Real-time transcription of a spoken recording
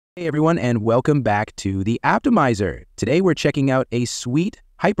Hey everyone, and welcome back to TheApptimzer. Today we're checking out a sweet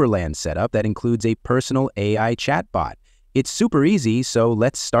Hyprland setup that includes a personal AI chatbot. It's super easy, so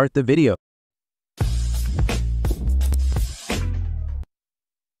let's start the video.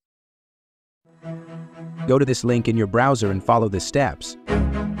 Go to this link in your browser and follow the steps.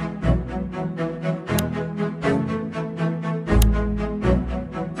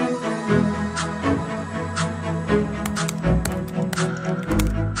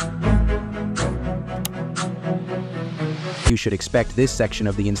 You should expect this section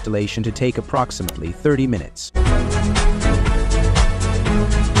of the installation to take approximately 30 minutes.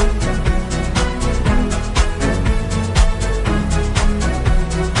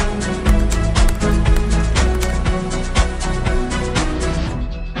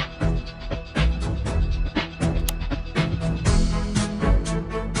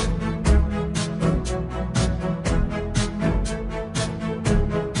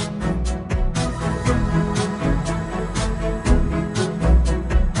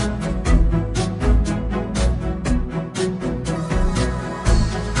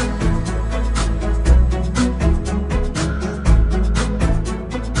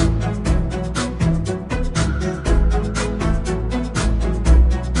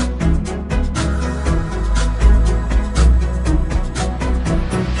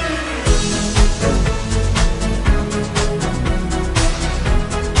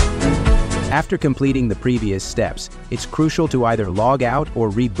 After completing the previous steps, it's crucial to either log out or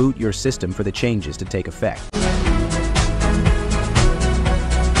reboot your system for the changes to take effect.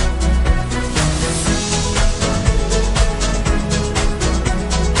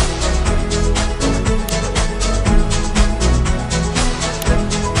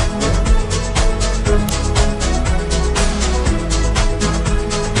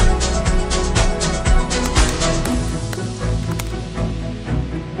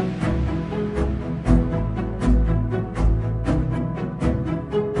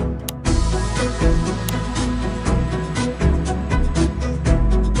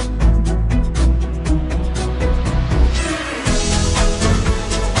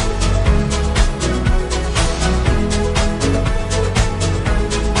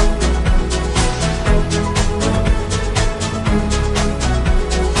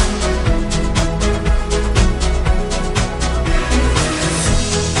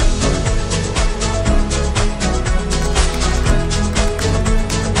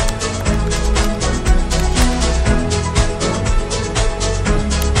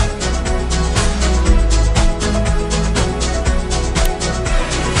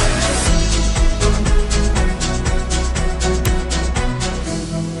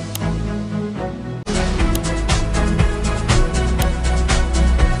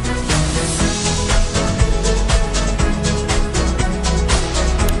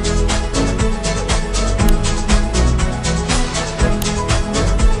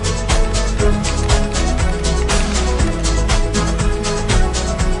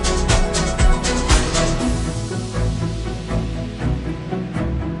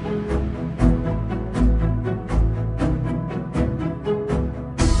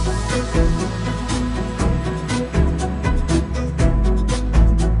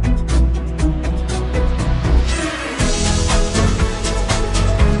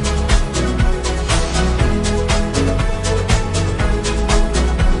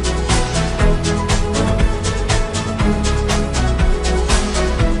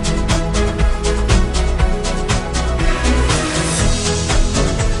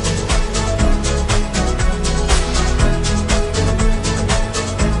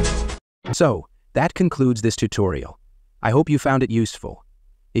 So, that concludes this tutorial. I hope you found it useful.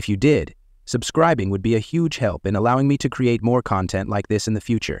 If you did, subscribing would be a huge help in allowing me to create more content like this in the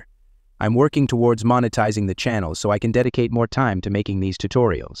future. I'm working towards monetizing the channel so I can dedicate more time to making these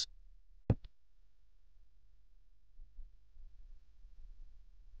tutorials.